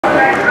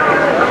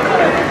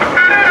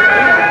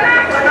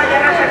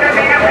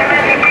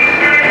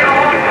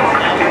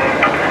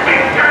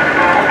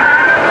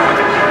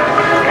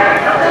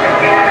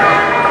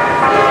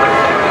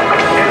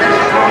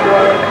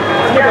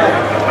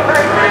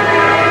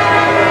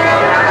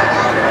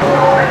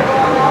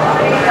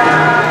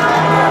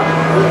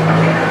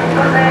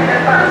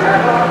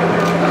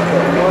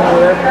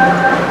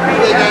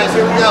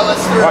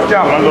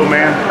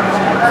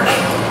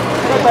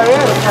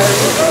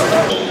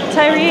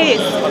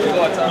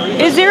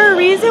Is there a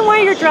reason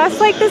why you're dressed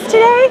like this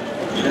today?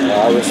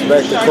 I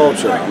respect the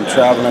culture. I'm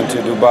traveling to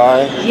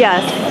Dubai.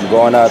 Yes. I'm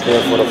going out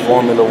there for the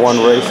Formula One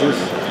races.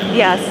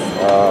 Yes.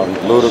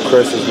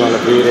 Ludacris is going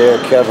to be there,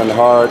 Kevin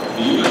Hart,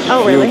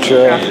 Oh, really?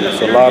 Future.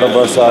 There's a lot of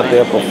us out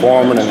there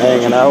performing and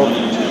hanging out.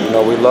 You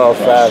know, we love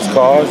fast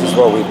cars. That's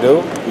what we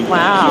do.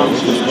 Wow. So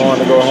we're just going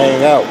to go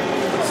hang out.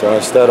 So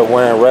instead of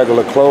wearing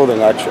regular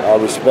clothing, I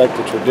respect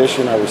the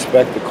tradition. I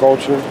respect the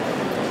culture.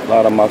 A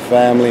lot of my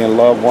family and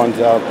loved ones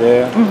out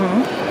there.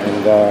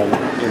 And,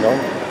 you know,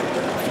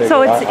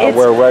 so I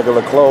wear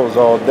regular clothes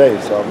all day.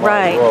 So I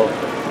might as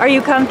well. Are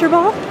you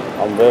comfortable?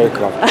 I'm very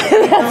comfortable.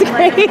 That's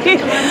great.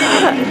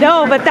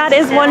 No, but that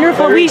is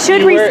wonderful. We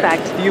should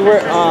respect. Do you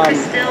wear,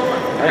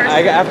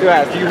 I have to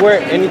ask, do you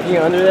wear anything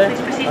under there?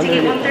 Under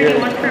your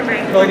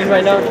clothing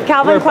right now?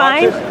 Calvin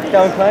Klein?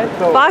 Calvin Klein?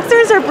 So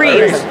Boxers or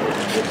briefs?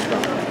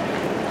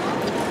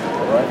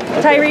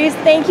 Tyrese,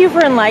 thank you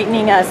for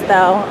enlightening us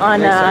though on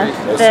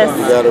this.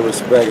 You gotta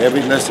respect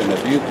listen,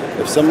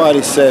 if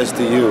somebody says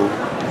to you,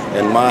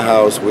 in my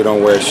house we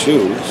don't wear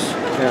shoes,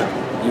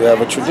 you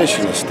have a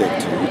tradition to stick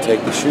to. You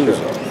take the shoes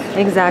off.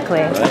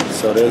 Exactly. Right?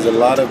 So there's a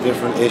lot of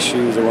different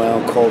issues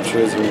around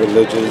cultures and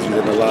religions and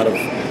a lot of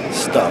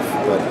stuff.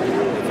 But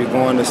if you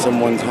go into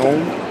someone's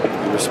home,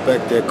 you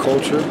respect their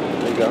culture,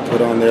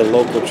 put on their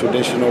local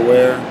traditional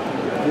wear,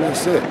 and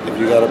that's it. If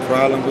you got a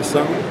problem with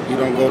something, you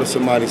don't go to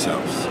somebody's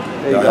house.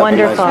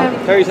 Wonderful.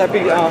 Tyrese, happy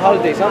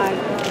holidays, huh?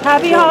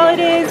 Happy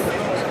holidays.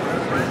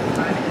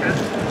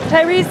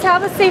 Tyrese,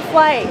 have a safe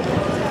flight.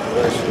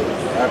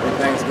 Happy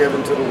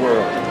Thanksgiving to the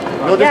world.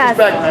 No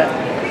disrespect, man.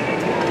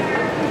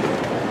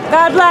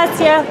 God bless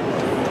you.